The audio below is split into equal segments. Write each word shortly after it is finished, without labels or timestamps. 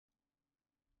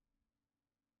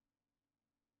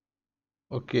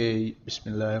Okay,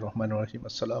 Bismillahirrahmanirrahim.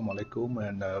 Assalamualaikum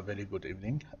and very good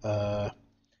evening.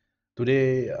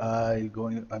 Today I'm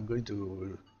going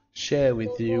to share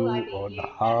with you on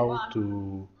how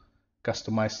to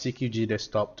customize CQG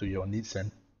Desktop to your needs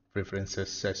and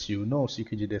preferences. As you know,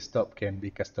 CQG Desktop can be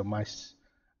customized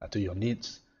to your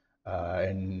needs,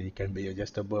 and it can be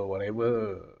adjustable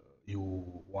whatever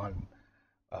you want.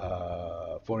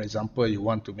 For example, you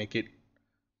want to make it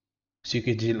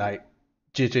CQG like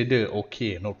JTrader,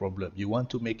 okay, no problem. You want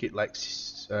to make it like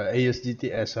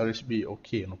ASDTS, RHB,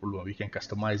 okay, no problem. We can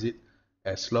customize it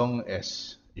as long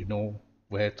as you know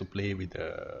where to play with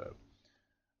the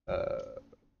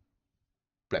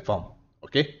platform.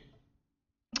 Okay.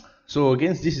 So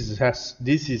again, this is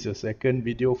a second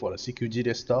video for the CQG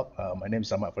desktop. My name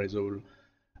is Ahmad Faridzul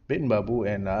Bin Babu,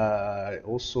 and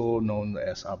also known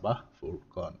as Abah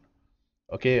Furqan.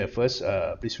 Okay, first,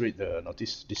 please read the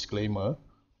notice disclaimer.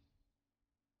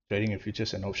 Trading in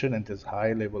futures and options entails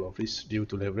high level of risk due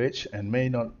to leverage and may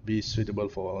not be suitable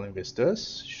for all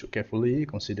investors. You should carefully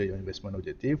consider your investment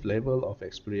objective, level of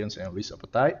experience and risk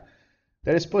appetite.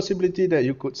 There is possibility that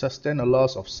you could sustain a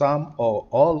loss of some or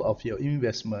all of your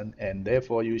investment, and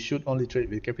therefore you should only trade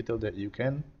with capital that you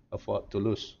can afford to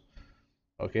lose.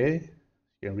 Okay,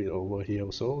 you can read over here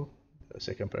also, the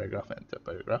second paragraph and third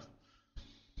paragraph.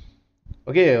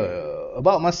 Okay,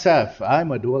 about myself,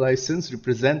 I'm a dual licensed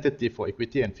representative for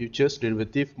equity and futures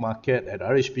derivative market at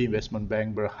RHB Investment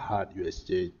Bank, Berhad,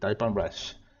 USJ, Taipan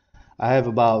branch. I have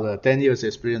about 10 years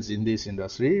experience in this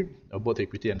industry, both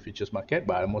equity and futures market,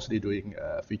 but I'm mostly doing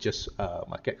futures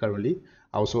market currently.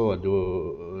 I also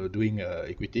doing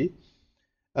equity.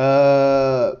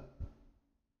 I'm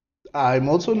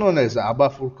also known as Abba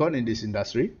Furqan in this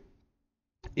industry.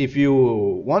 If you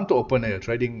want to open a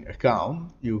trading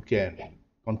account, you can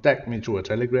contact me through a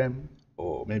telegram,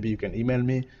 or maybe you can email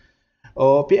me,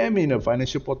 or PM me in a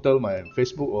financial portal, my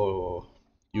Facebook or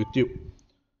YouTube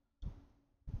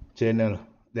channel.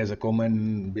 There's a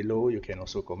comment below. You can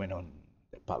also comment on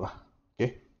that part lah.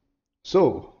 Okay.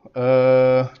 So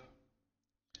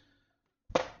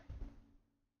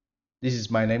this is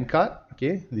my name card.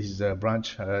 Okay. This is a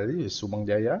branch. This is Subang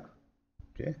Jaya.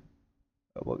 Okay.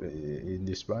 I work in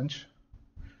this branch.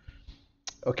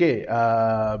 Okay,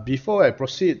 before I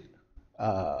proceed,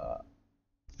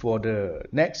 for the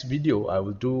next video, I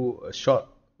will do a short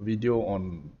video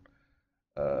on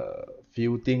a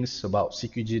few things about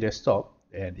CQG Desktop.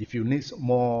 And if you need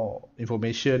more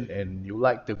information and you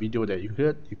like the video that you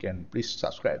heard, you can please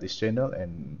subscribe this channel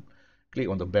and click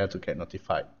on the bell to get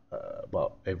notified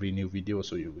about every new video,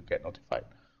 so you will get notified.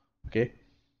 Okay.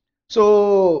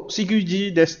 So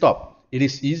CQG Desktop, it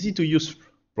is easy to use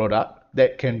product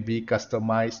that can be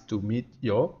customized to meet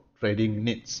your trading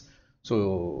needs.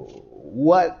 So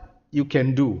what you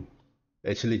can do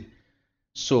actually.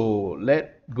 So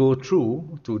let's go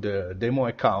through to the demo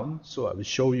account. So I will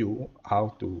show you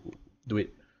how to do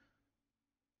it.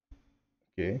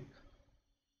 Okay.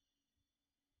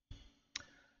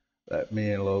 Let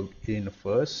me log in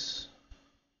first.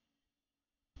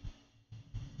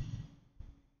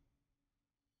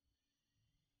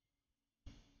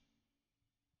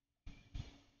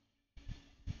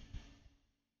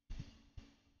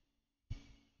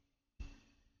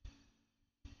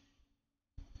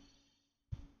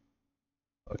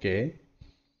 Okay.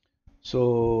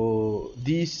 So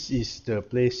this is the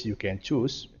place you can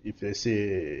choose. If they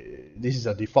say this is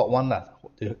a default one lah,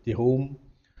 the home.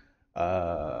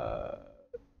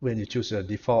 When you choose a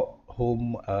default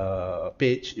home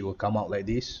page, it will come out like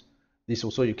this. This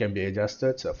also you can be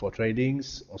adjusted for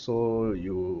tradings. Also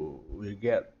you will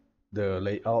get the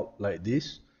layout like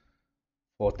this.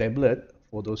 For tablet,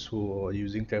 for those who are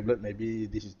using tablet, maybe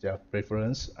this is their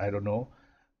preference. I don't know.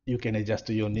 You can adjust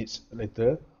to your needs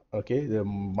later. Okay, the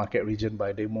market region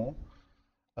by demo.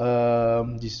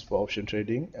 This is for option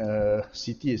trading.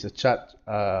 CT is a chart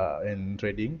and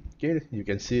trading. Okay, you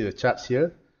can see the charts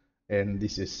here, and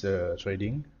this is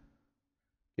trading.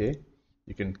 Okay,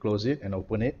 you can close it and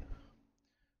open it.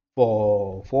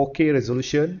 For 4K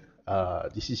resolution,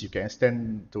 this is you can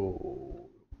extend to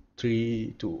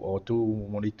 2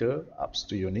 monitor ups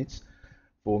to your needs.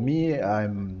 For me,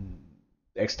 I'm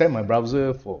extend my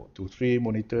browser to 3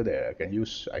 monitor that I can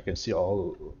use. I can see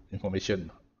all information,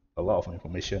 a lot of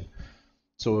information.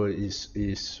 So it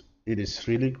is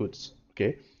really good.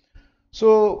 Okay.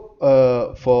 So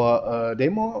for a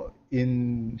demo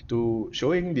into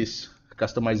showing this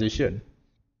customization,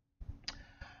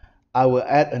 I will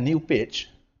add a new page.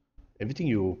 Everything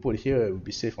you put here will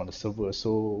be saved on the server.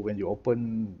 So when you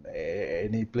open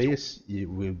any place, it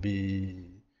will be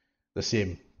the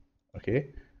same.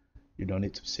 Okay. You don't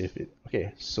need to save it.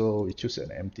 Okay, so we choose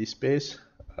an empty space.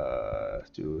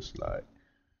 Choose like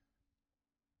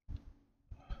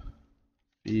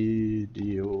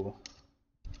video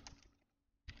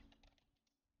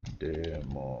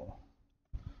demo.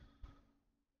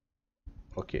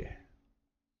 Okay.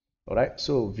 Alright,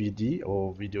 so VD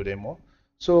or video demo.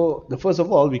 So the first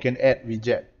of all, we can add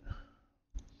widget.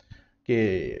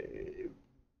 Okay,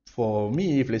 for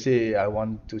me, if let's say I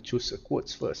want to choose a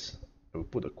quotes first, I will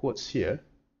put the quotes here.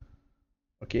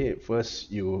 Okay,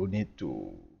 first you need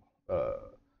to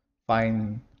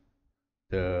find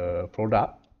the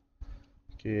product.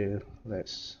 Okay,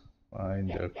 let's find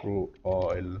the crude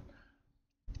oil.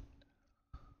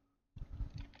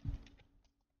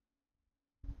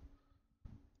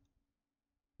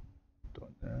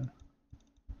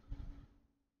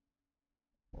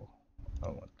 Oh, I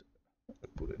want to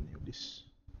put a new list.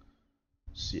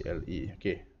 CLE.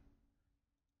 Okay,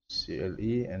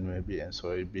 CLE and maybe and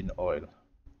soybean oil.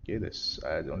 Okay, this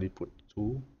I only put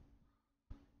 2.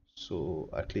 So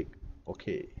I click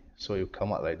OK. So you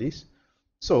come out like this.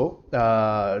 So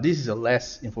this is a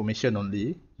less information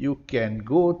only. You can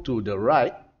go to the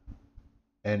right,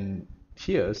 and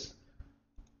here's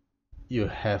you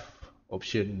have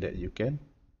option that you can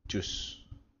choose.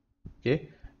 Okay,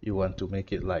 you want to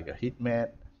make it like a heat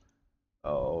map,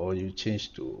 or you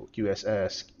change to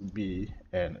QSS, B,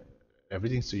 and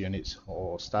everything's to your needs,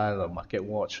 or style or market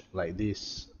watch like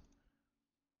this.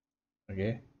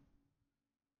 Okay,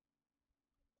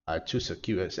 I choose a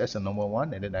QSS, a normal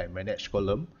one, and then I manage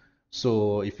column.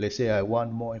 So if let's say I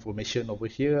want more information over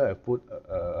here, I put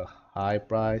a high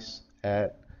price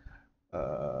at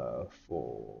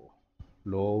for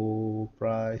low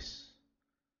price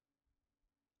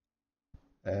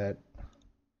at,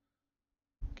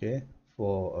 okay,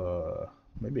 for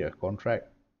maybe a contract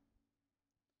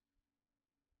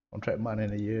month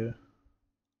and a year,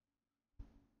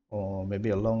 or maybe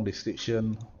a long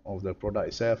description of the product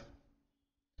itself.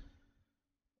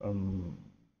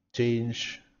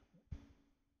 Change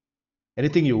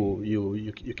anything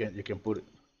you can put it.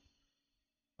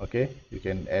 Okay, you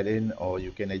can add in or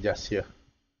you can adjust here.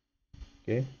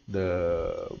 Okay,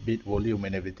 the bit volume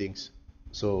and everything.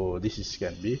 So this is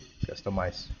can be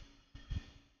customized.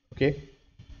 Okay,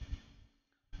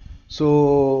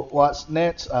 so what's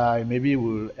next, I maybe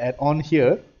will add on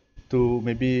here to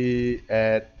maybe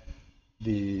add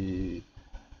the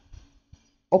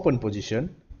open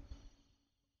position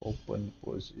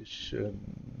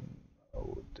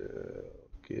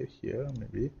okay, here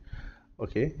maybe.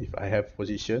 Okay, if I have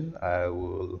position, I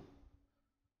will,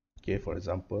 okay, for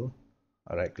example,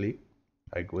 I right click,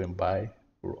 I go and buy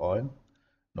crude oil,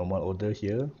 normal order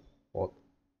here, or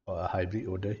hybrid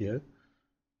order here.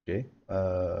 Okay,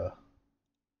 I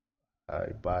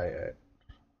buy at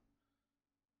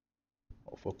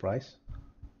offer price,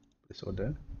 place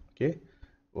order. Okay,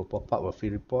 will pop up a free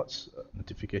reports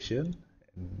notification,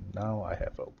 and now I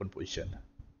have an open position.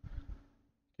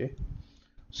 Okay,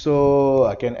 so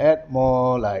I can add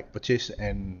more like purchase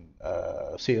and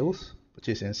sales,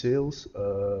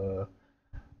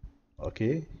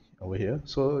 okay, over here.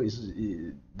 So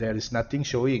there is nothing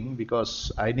showing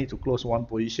because I need to close one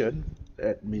position.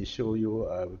 Let me show you.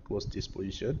 I will close this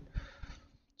position.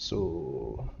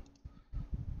 So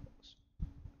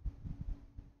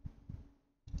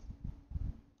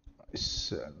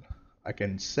I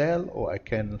can sell, or I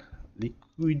can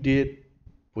liquidate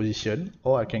position,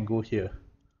 or I can go here,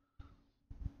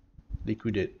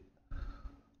 liquidate.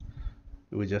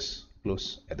 We will just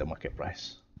close at the market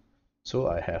price. So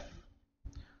I have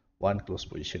one close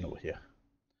position over here.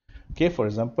 Okay, for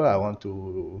example, I want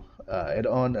to add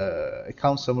on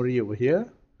account summary over here.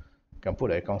 I can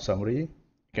put an account summary. You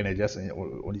can adjust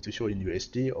only to show in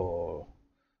USD or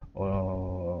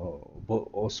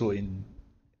also in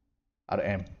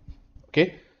RM.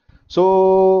 Okay,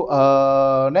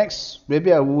 so next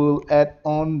maybe I will add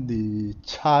on the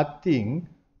charting.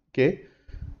 Okay,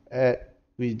 add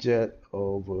widget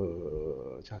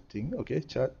over charting. Okay,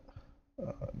 chart.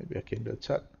 Maybe I can the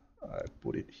chart. I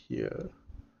put it here.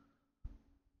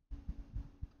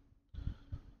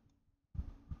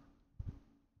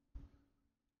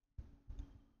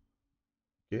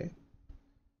 Okay.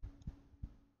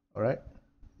 All right.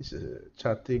 This is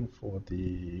charting for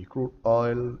the crude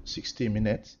oil 60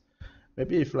 minutes.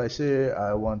 Maybe if I say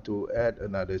I want to add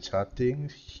another charting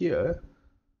here,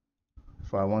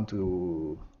 if I want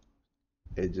to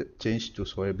change to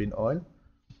soybean oil,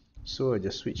 so I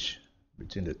just switch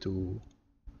between the two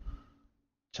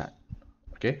chart.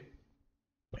 Okay.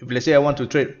 If let's say I want to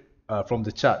trade from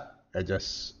the chart, I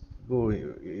just go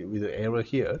with the arrow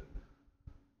here.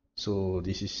 So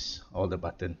this is all the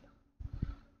button.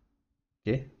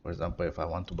 Okay, for example, if I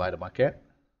want to buy the market,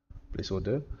 place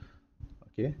order.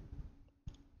 Okay,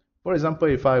 for example,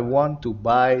 if I want to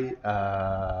buy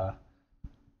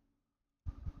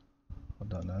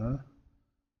hold on,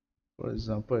 for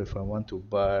example, if I want to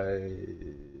buy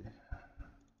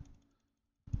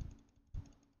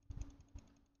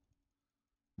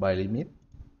limit,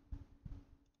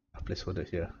 I place order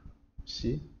here.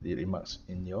 See the remarks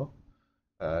in your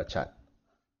chart.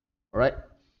 All right.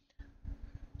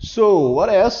 So what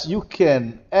else? You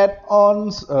can add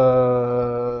on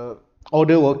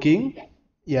order working.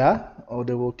 Yeah,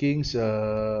 order workings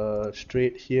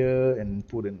straight here and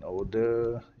put an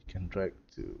order. You can drag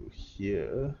to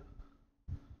here.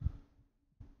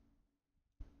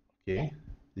 Okay,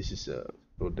 this is a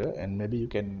order, and maybe you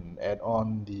can add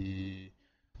on the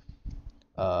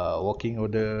working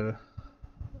order,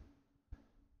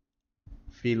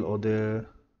 fill order,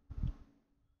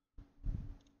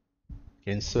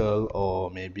 cancel, or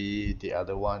maybe the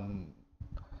other one,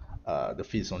 the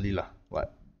fees only lah.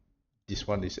 But this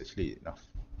one is actually enough.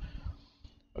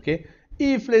 Okay,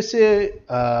 if let's say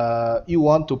you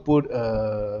want to put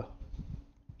a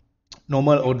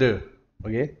normal order,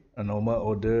 okay, a normal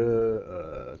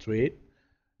order trade,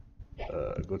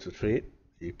 go to trade,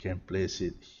 you can place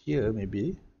it here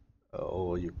maybe,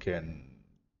 or you can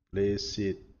place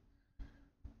it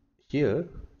here.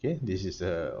 Okay, this is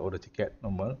the order ticket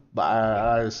normal, but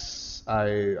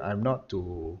I'm not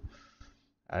to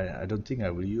I don't think I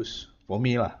will use, for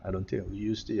me lah, I don't think I will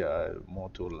use the more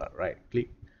to right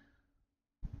click,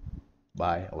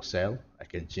 buy or sell. I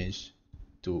can change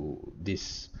to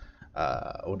this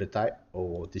order type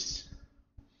or this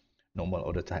normal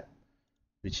order type,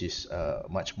 which is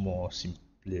much more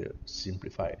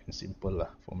simplified and simple lah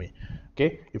for me.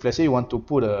 Okay, if let's say you want to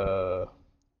put a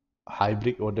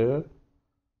hybrid order,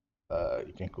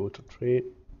 you can go to trade,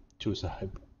 choose a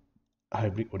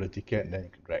hybrid order ticket, and then you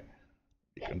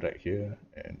can drag here,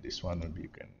 and this one will be, you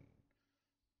can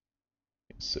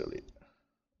insert it.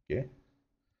 Okay,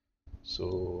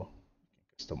 so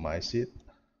customize it.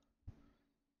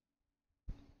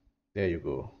 There you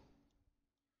go.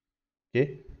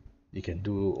 Okay, you can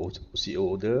do OCO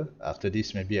order. After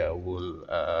this, maybe I will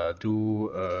do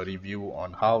a review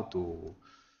on how to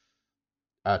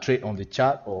trade on the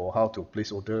chart, or how to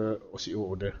place order, OCO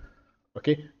order.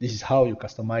 Okay, this is how you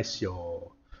customize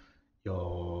your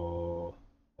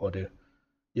order,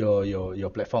 your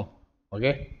platform.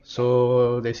 Okay,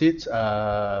 so that's it.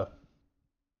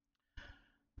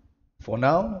 For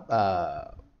now,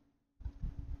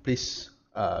 please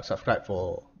subscribe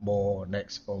for more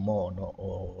next or more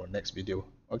or next video.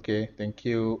 Okay, thank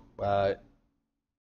you. Bye.